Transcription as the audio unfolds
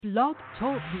Blog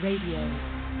Talk Radio.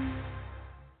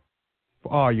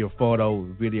 For all your photo,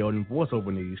 video, and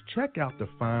voiceover needs, check out the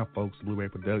fine folks at Blueberry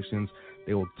Productions.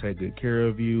 They will take good care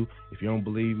of you. If you don't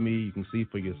believe me, you can see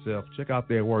for yourself. Check out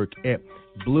their work at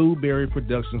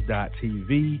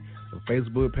blueberryproductions.tv, a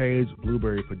Facebook page,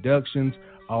 Blueberry Productions,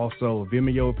 also a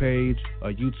Vimeo page, a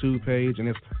YouTube page, and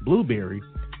it's Blueberry,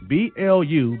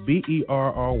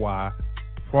 BLUBERRY,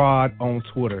 Prod on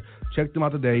Twitter. Check them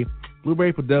out today.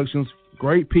 Blueberry Productions,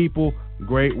 great people,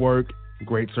 great work,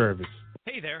 great service.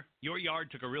 Hey there, your yard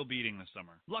took a real beating this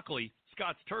summer. Luckily,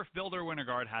 Scott's Turf Builder Winter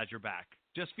Guard has your back.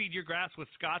 Just feed your grass with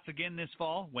Scott's again this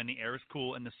fall when the air is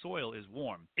cool and the soil is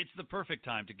warm. It's the perfect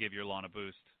time to give your lawn a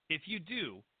boost. If you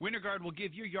do, Winter Guard will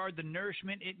give your yard the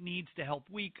nourishment it needs to help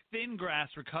weak, thin grass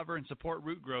recover and support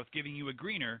root growth, giving you a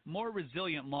greener, more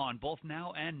resilient lawn both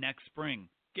now and next spring.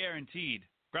 Guaranteed.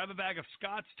 Grab a bag of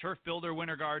Scott's Turf Builder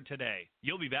Winter Guard today.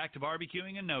 You'll be back to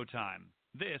barbecuing in no time.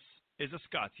 This is a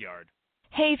Scott's Yard.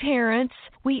 Hey parents,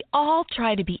 we all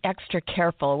try to be extra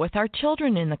careful with our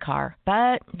children in the car,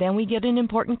 but then we get an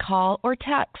important call or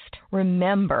text.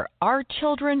 Remember, our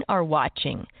children are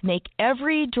watching. Make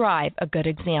every drive a good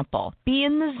example. Be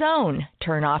in the zone.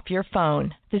 Turn off your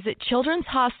phone. Visit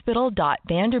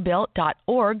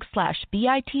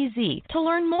childrenshospital.vanderbilt.org/BITZ to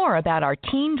learn more about our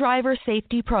Teen Driver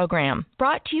Safety Program.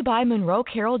 Brought to you by Monroe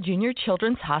Carroll Jr.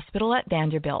 Children's Hospital at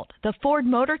Vanderbilt, the Ford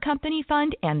Motor Company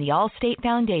Fund, and the Allstate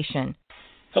Foundation.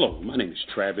 Hello, my name is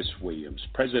Travis Williams,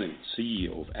 President and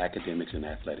CEO of Academics and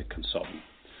Athletic Consulting,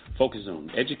 focusing on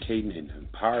educating and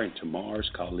empowering tomorrow's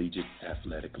collegiate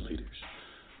athletic leaders.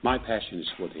 My passion is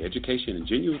for the education and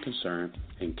genuine concern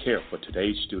and care for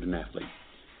today's student athlete.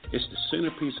 It's the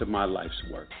centerpiece of my life's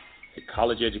work. A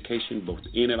college education, both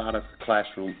in and out of the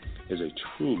classroom, is a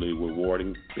truly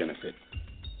rewarding benefit.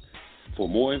 For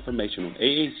more information on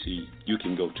AAC, you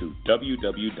can go to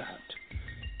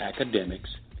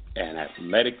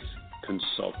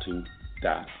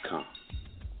www.academicsandathleticsconsulting.com.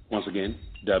 Once again,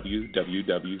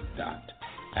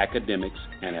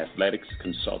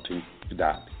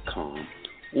 www.academicsandathleticsconsulting.com.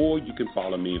 Or you can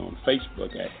follow me on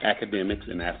Facebook at Academics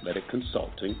and Athletic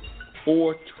Consulting,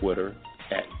 or Twitter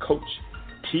at Coach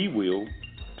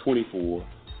TWill24,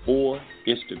 or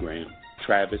Instagram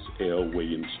Travis L.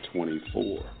 Williams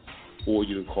 24. Or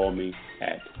you can call me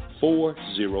at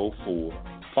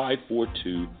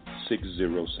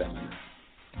 404-542-6079.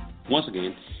 Once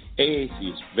again,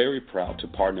 AAC is very proud to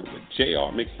partner with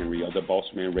J.R. McHenry of the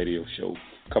Bossman Radio Show,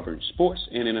 covering sports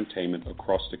and entertainment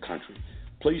across the country.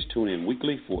 Please tune in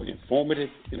weekly for informative,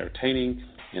 entertaining,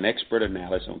 and expert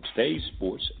analysis on today's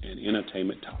sports and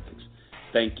entertainment topics.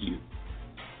 Thank you.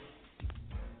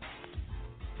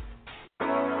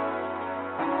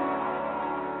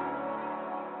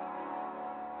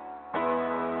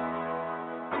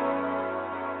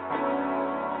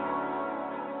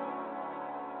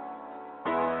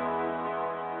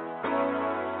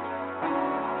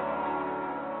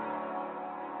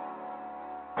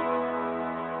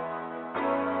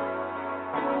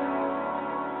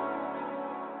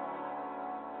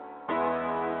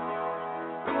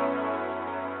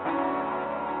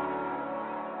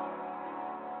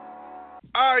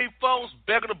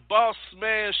 Back of the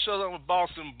Bossman show on with Boss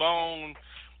and Bone.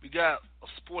 We got a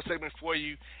sports segment for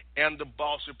you and the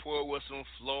Boss Report with some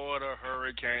Florida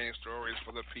hurricane stories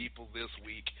for the people this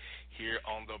week here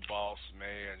on the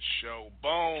Bossman show.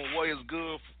 Bone, what is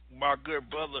good, my good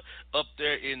brother up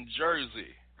there in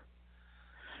Jersey?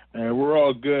 Man, we're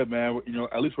all good, man. You know,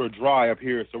 at least we're dry up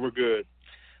here, so we're good.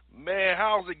 Man,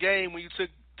 how was the game when you took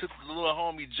the little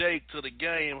homie Jake to the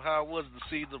game? How was it to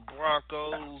see the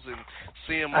Broncos and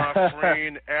seeing my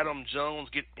friend Adam Jones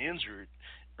get injured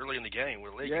early in the game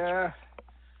with leg injury?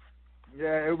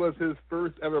 Yeah, it was his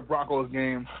first ever Broncos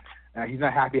game. He's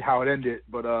not happy how it ended,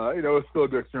 but you know, it's still a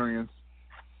good experience.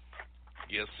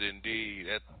 Yes, indeed.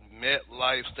 At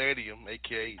MetLife Stadium,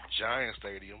 a.k.a. Giant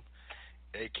Stadium,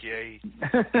 a.k.a.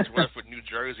 it's Rutherford, New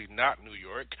Jersey, not New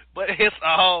York, but it's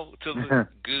all to the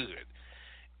good.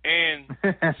 And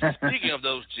speaking of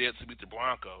those Jets who beat the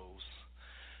Broncos,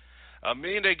 I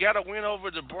mean, they got a win over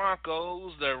the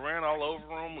Broncos. They ran all over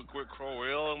them with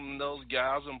Crowell and those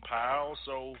guys and Powell.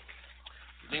 So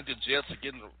I think the Jets are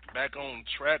getting back on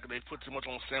track. They put too much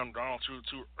on Sam Darnold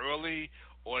too early,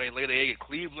 or they laid the egg at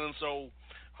Cleveland. So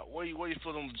what do you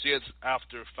feel on the Jets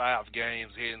after 5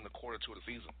 games heading the quarter 2 of the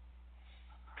season?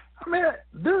 I mean,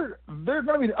 they're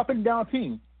going to be an up-and-down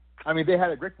team. I mean, they had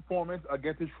a great performance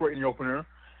against Detroit in the opener.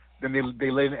 Then they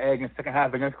laid an egg in the second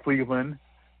half against Cleveland.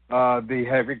 They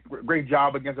had a great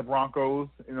job against the Broncos,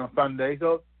 Sunday.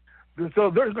 So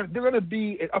they're going to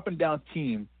be an up and down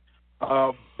team.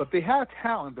 But they have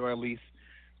talent, though, at least.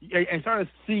 and starting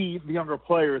to see the younger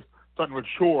players starting to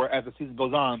mature as the season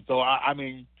goes on. So I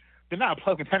mean, they're not a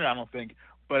playoff contender, I don't think,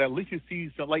 but at least you see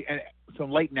some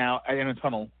light now in the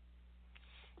tunnel.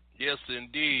 Yes,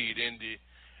 indeed.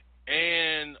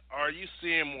 And are you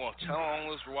seeing more talent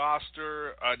on this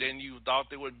roster than you thought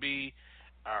there would be?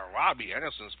 Robbie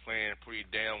Anderson's playing pretty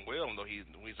damn well, though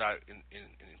he's out in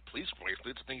police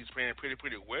bracelets. I think he's playing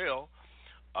pretty well.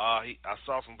 I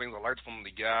saw some things I liked from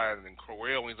the guy in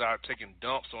Crowell when he's out taking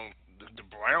dumps on the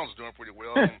Browns, doing pretty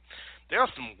well. And there are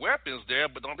some weapons there,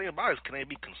 but the only thing about it is, can they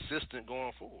be consistent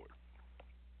going forward?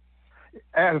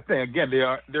 And the thing, again,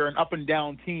 they're an up and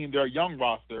down team. They're a young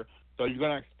roster, so you're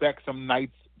going to expect some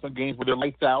games where they're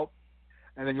lights out,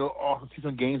 and then you'll also see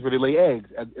some games where they lay eggs.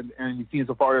 And you've seen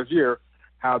so far this year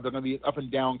how they're going to be an up and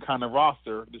down kind of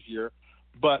roster this year.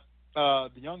 But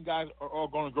the young guys are all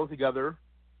going to grow together,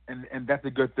 and that's a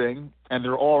good thing. And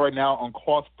they're all right now on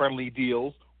cost-friendly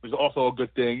deals, which is also a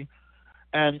good thing.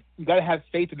 And you got to have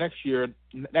faith in next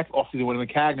offseason when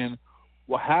McCagnon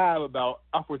will have about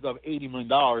upwards of $80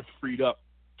 million freed up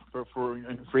for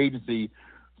free agency.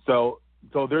 So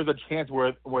there's a chance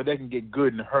where they can get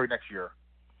good and hurry next year.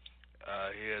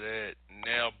 I hear that.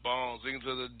 Now, Bones,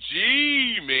 into the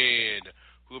G-Men,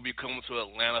 who will be coming to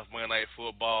Atlanta for Monday Night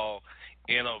Football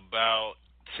in about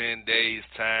 10 days'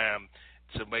 time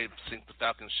to maybe sink the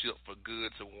Falcons ship for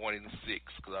good to 1-6,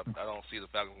 because I don't see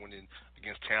the Falcons winning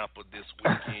against Tampa this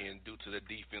weekend due to the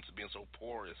defense being so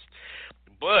porous.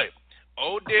 But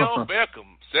Odell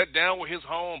Beckham sat down with his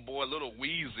homeboy, little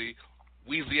Weezy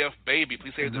F. Baby,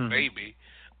 please say the baby,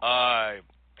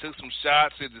 took some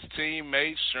shots at his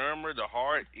teammates, Shermer, the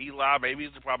Hart, Eli, maybe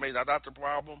he's the problem, maybe not the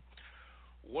problem.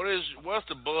 What's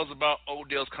the buzz about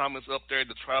Odell's comments up there in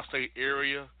the tri-state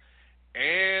area?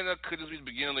 And could this be the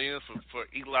beginning of the end for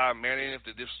Eli Manning if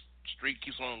this streak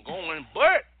keeps on going?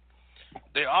 But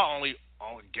they are only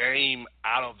on a game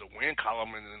out of the win column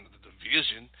in the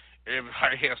division.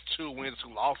 Everybody has 2 wins,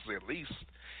 2 losses at least.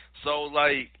 So,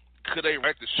 could they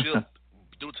right the ship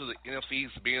due to the NFC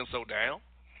East being so down?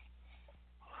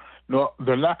 No,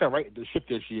 they're not going to right the ship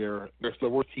this year. They're still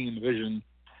the worst team in the division,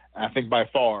 I think, by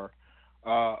far.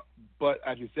 But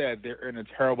as you said, they're in a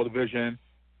terrible division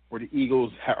where the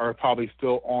Eagles are probably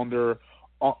still on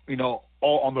all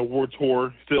on the war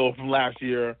tour still from last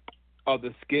year.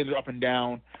 The Skins are up and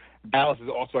down. Dallas is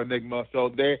also an enigma.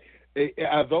 So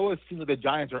although it seems like the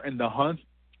Giants are in the hunt,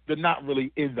 they're not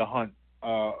really in the hunt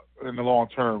in the long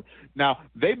term. Now,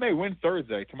 they may win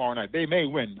tomorrow night. They may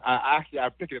win. I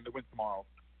picked them to win tomorrow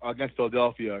against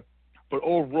Philadelphia. But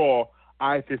overall,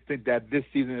 I just think that this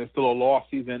season is still a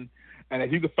lost season. And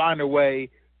if you could find a way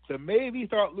to maybe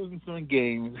start losing some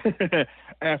games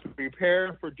and to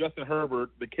prepare for Justin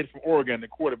Herbert, the kid from Oregon, the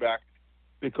quarterback,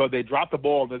 because they dropped the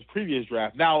ball in this previous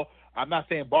draft. Now, I'm not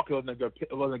saying Bucky wasn't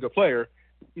a good player.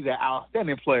 He's an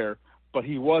outstanding player, but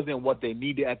he wasn't what they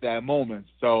needed at that moment.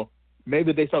 So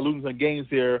maybe they start losing some games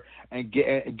here and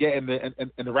get in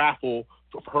the raffle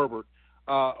for Herbert.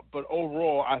 But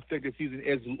overall, I think the season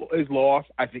is lost.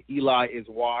 I think Eli is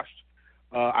washed.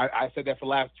 I said that for the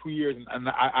last 2 years, and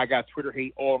I got Twitter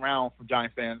hate all around from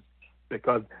Giants fans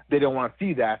because they don't want to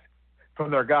see that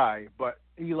from their guy. But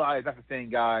Eli is not the same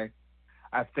guy.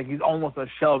 I think he's almost a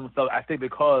shell of himself. I think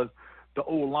because the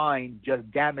O-line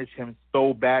just damaged him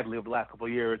so badly over the last couple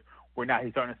of years, where now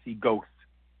he's starting to see ghosts.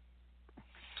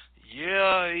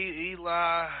 Yeah,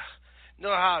 Eli. You know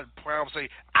how Brown say,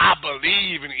 I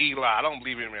believe in Eli. I don't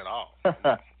believe in him at all.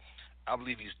 I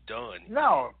believe he's done.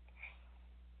 No,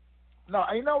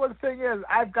 you know what the thing is?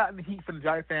 I've gotten heat from the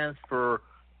Giants fans for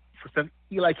since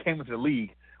Eli came into the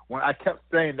league. When I kept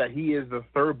saying that he is the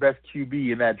third best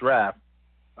QB in that draft,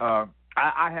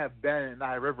 I have Ben and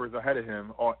Nye Rivers ahead of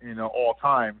him, all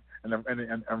time, and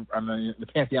the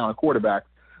pantheon of quarterback.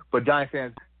 But Giants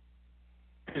fans,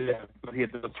 he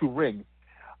had the 2 rings.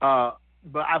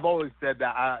 But I've always said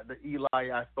that the Eli,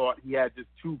 I thought he had just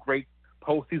 2 great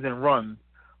postseason runs.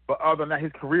 But other than that,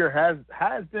 his career has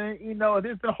been,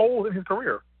 there's been holes in his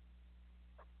career.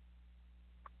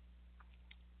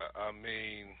 I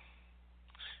mean,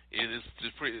 it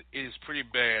is pretty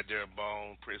bad there,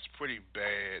 Bone. It's pretty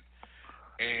bad.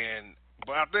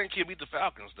 But I think he'll beat the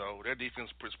Falcons, though. Their defense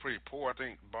is pretty poor. I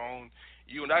think, Bone,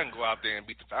 you and I can go out there and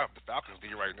beat the Falcons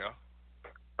right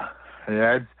now.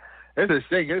 Yeah, it's a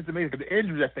shame. It's amazing. The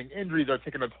injuries are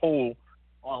taking a toll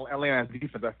on Atlanta's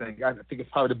defense, I think it's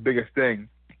probably the biggest thing.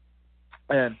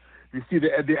 And you see the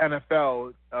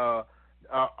NFL,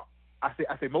 I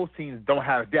say most teams don't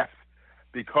have depth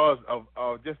because of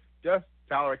just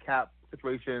salary cap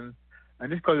situations, and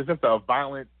just because it's just a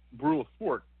violent, brutal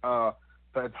sport. So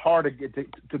it's hard to get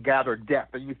to gather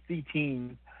depth. And you see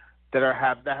teams they're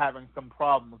having some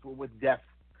problems with depth.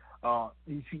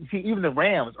 You see, even the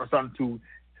Rams are starting to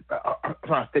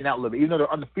trying to thin out a little bit. Even though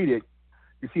they're undefeated,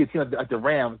 you see a team like the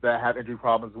Rams that have injury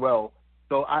problems as well.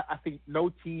 So I think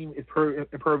no team is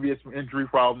impervious from injury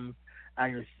problems,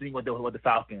 and you're seeing what they're with the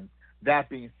Falcons. That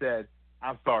being said,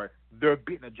 I'm sorry, they're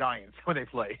beating the Giants when they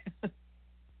play.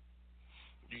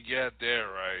 You got that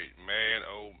right, man.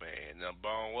 Oh, man. Now,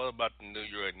 Bone, what about the New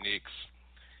York Knicks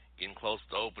getting close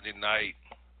to opening night?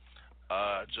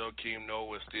 Joakim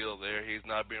Noah is still there. He's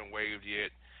not been waived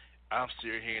yet. I'm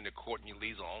still hearing that Courtney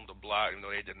Lee's on the block, even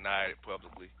though they denied it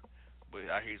publicly. But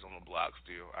I hear he's on the block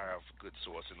still. I have good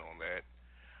sourcing on that.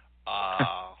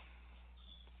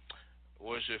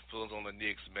 What's your feelings on the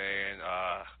Knicks, man?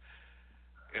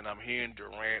 And I'm hearing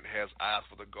Durant has eyes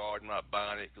for the guard, not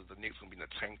buying it because the Knicks going to be in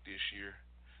the tank this year.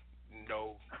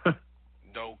 No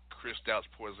Kristaps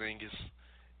Porzingis.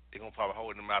 They're going to probably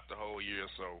hold him out the whole year.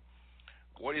 So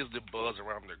what is the buzz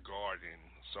around the Garden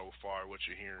so far, what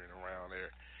you're hearing around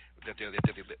there, that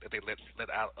they let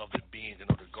out of the beans? You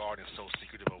know, the Garden is so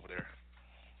secretive over there.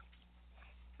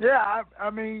 Yeah, I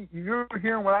mean, you're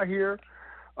hearing what I hear.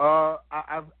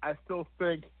 I still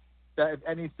think that if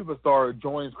any superstar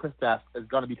joins Kristaps, it's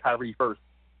going to be Kyrie first.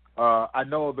 I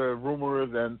know the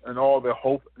rumors and all the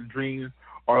hope and dreams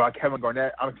are like Kevin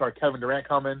Durant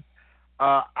coming.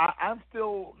 I'm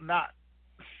still not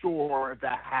sure if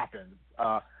that happens.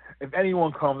 If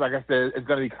anyone comes, like I said, it's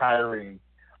going to be Kyrie.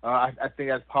 I think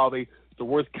that's probably the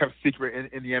worst kept secret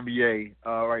in the NBA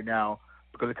right now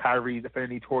because of Kyrie's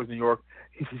affinity towards New York.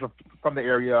 He's from the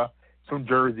area, from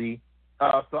Jersey.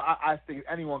 So I think if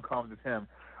anyone comes, it's him.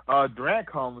 Durant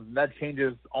comes, and that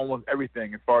changes almost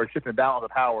everything as far as shifting the balance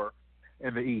of power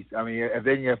in the East. I mean, if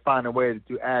they can find a way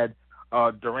to add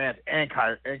Durant and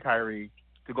Kyrie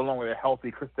to go along with a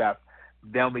healthy Kristaps,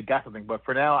 then we got something. But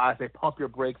for now, I say pump your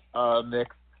brakes,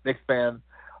 Knicks fans.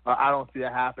 I don't see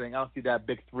that happening. I don't see that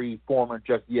big three forming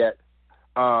just yet.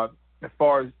 As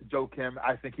far as Joakim,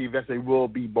 I think he eventually will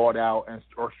be bought out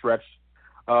or stretched.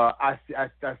 I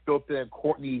still think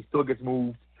Courtney still gets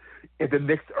moved. If the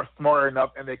Knicks are smart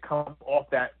enough and they come off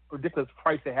that ridiculous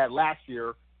price they had last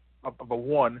year of a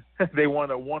one, they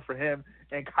wanted a one for him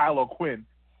and Kylo Quinn.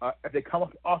 If they come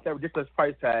off that ridiculous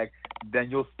price tag, then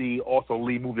you'll see also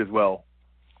Lee moved as well.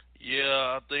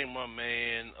 Yeah, I think my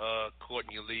man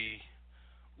Courtney Lee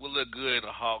will look good in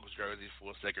a Hawks jersey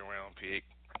for a second-round pick.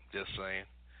 Just saying.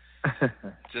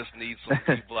 Just need some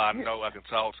people I know I can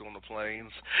talk to on the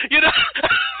planes. You know?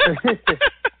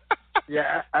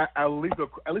 Yeah, at least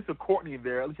with Courtney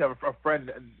there, at least you have a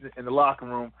friend in the locker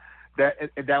room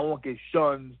that won't get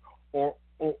shunned or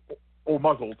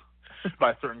muzzled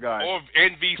by a certain guy.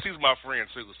 And VC's my friend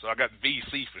too, so I got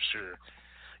VC for sure.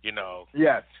 You know.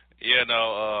 Yes. You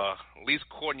know, at least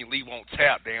Courtney Lee won't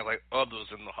tap dance like others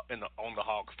on the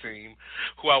Hawks team,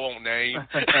 who I won't name.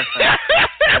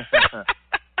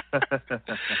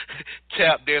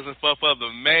 Tap dancing for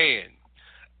the man.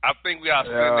 I think we ought to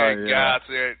send that guy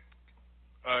to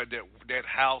that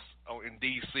house in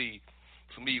D.C.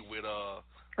 to meet with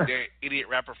that idiot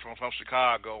rapper from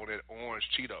Chicago, that Orange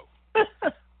Cheeto.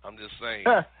 I'm just saying.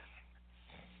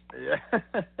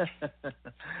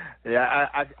 Yeah,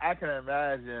 I can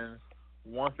imagine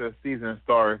once the season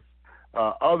starts,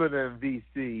 other than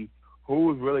VC,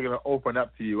 who's really going to open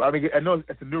up to you? I mean, I know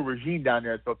it's a new regime down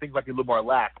there, so things might be a little more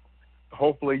lax.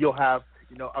 Hopefully, you'll have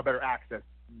a better access,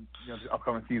 this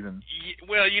upcoming season.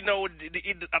 Well, I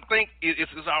think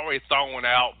it's already thrown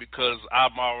out because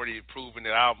I'm already proving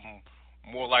that I'm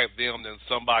more like them than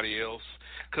somebody else.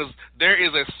 Because there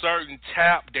is a certain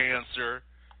tap dancer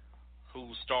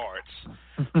who starts,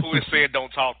 who is said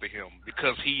don't talk to him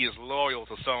because he is loyal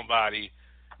to somebody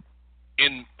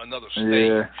in another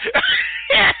state.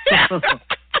 Yeah.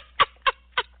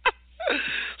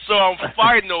 So I'm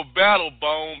fighting a battle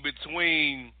bone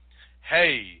between,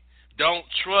 hey, don't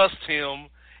trust him,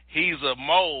 he's a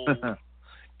mole,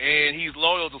 and he's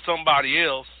loyal to somebody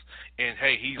else, and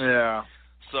hey, he's... Yeah.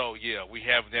 So, yeah, we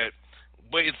have that.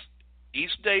 But it's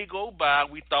each day go by,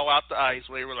 we thaw out the ice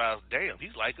when they realize, damn,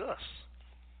 he's like us.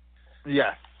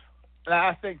 Yes. And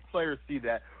I think players see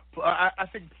that. I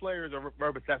think players are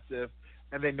very perceptive,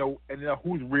 and they know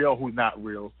who's real, who's not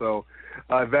real. So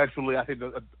eventually, I think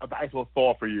the ice will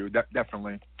fall for you,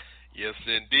 definitely. Yes,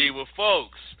 indeed. Well,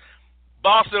 folks,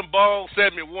 Bossman Bones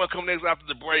segment 1 coming next after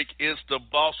the break. It's the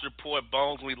Boss Report.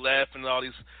 Bones, we laughing at all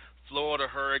these Florida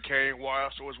hurricane wire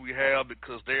stories we have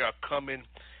because they are coming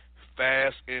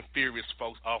fast and furious,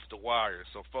 folks, off the wire.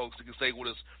 So, folks, you can stay with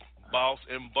us, Boss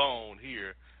and Bone,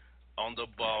 here on the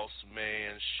Boss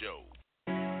Man Show.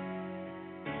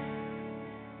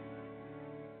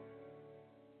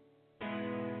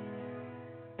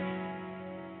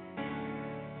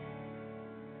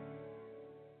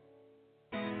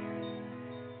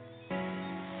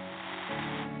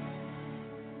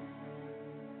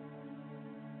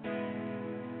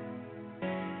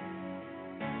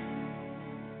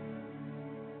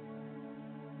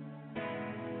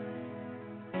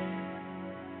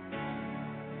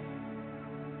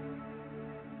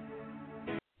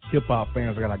 hip-hop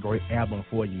fans, I got a great album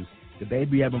for you. The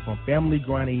debut album from Family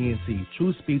Grind ENT,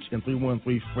 True Speech and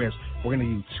 313 Fresh. We're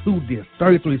going to do 2 discs,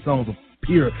 33 songs of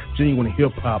pure, genuine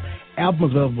hip-hop.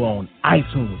 Albums available on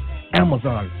iTunes,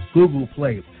 Amazon, Google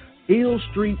Play,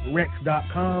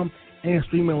 illstreetrex.com, and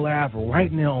streaming live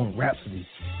right now on Rhapsody,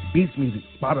 Beats Music,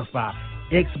 Spotify,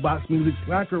 Xbox Music,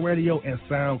 Slacker Radio, and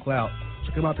SoundCloud.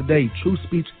 Check them out today. True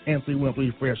Speech and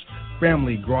 313 Fresh.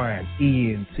 Family Grind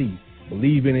ENT.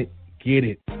 Believe in it. Get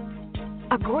it.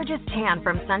 A gorgeous tan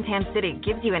from Suntan City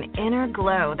gives you an inner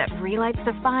glow that relights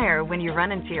the fire when you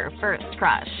run into your first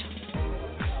crush.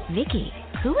 Vicky,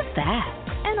 who is that?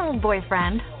 An old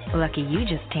boyfriend. Lucky you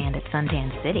just tanned at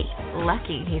Suntan City.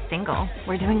 Lucky he's single.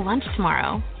 We're doing lunch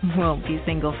tomorrow. Won't be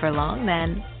single for long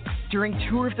then. During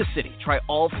Tour of the City, try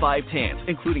all 5 tans,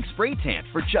 including spray tan,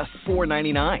 for just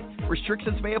 $4.99.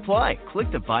 Restrictions may apply.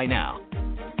 Click to buy now.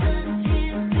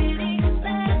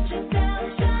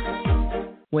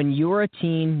 When you're a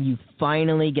teen, you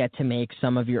finally get to make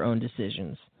some of your own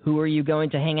decisions. Who are you going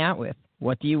to hang out with?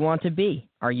 What do you want to be?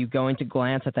 Are you going to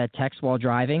glance at that text while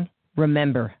driving?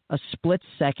 Remember, a split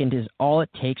second is all it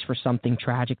takes for something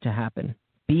tragic to happen.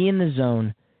 Be in the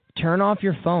zone. Turn off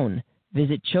your phone.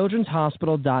 Visit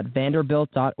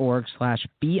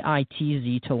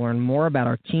childrenshospital.vanderbilt.org/BITZ to learn more about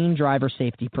our teen driver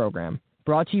safety program.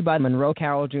 Brought to you by Monroe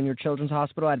Carroll Jr. Children's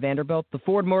Hospital at Vanderbilt, the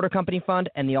Ford Motor Company Fund,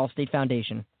 and the Allstate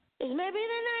Foundation. It's maybe the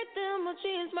night that my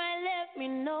jeans might let me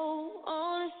know.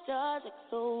 All the stars are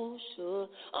so sure.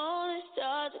 All the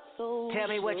stars are so Tell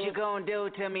me what you gonna do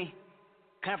to me.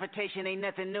 Confrontation ain't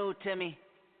nothing new to me.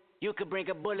 You could bring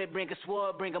a bullet, bring a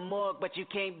sword, bring a morgue, but you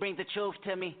can't bring the truth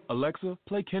to me. Alexa,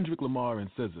 play Kendrick Lamar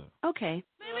and SZA. Okay.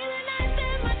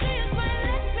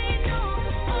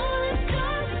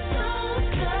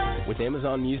 With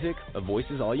Amazon Music, a voice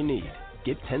is all you need.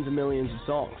 Get tens of millions of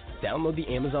songs. Download the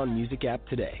Amazon Music app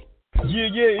today. Yeah,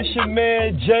 it's your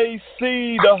man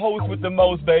JC, the host with the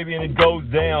most, baby, and it goes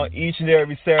down each and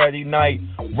every Saturday night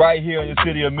right here in the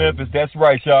city of Memphis. That's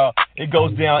right, y'all. It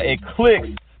goes down at Clicks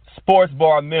Sports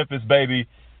Bar Memphis, baby.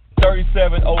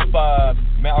 3705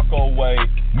 Malco Way,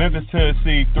 Memphis,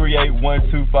 Tennessee,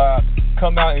 38125.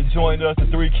 Come out and join us, the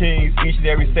Three Kings, each and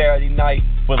every Saturday night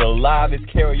for the livest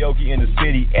karaoke in the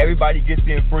city. Everybody gets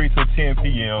in free till 10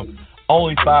 p.m.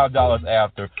 Only $5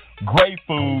 after. Great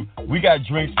food. We got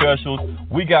drink specials.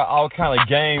 We got all kind of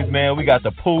games, man. We got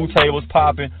the pool tables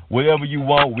popping. Whatever you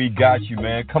want, we got you,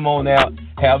 man. Come on out.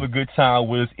 Have a good time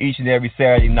with us each and every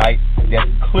Saturday night. That's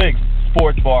Clicks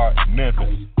Sports Bar,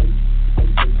 Memphis.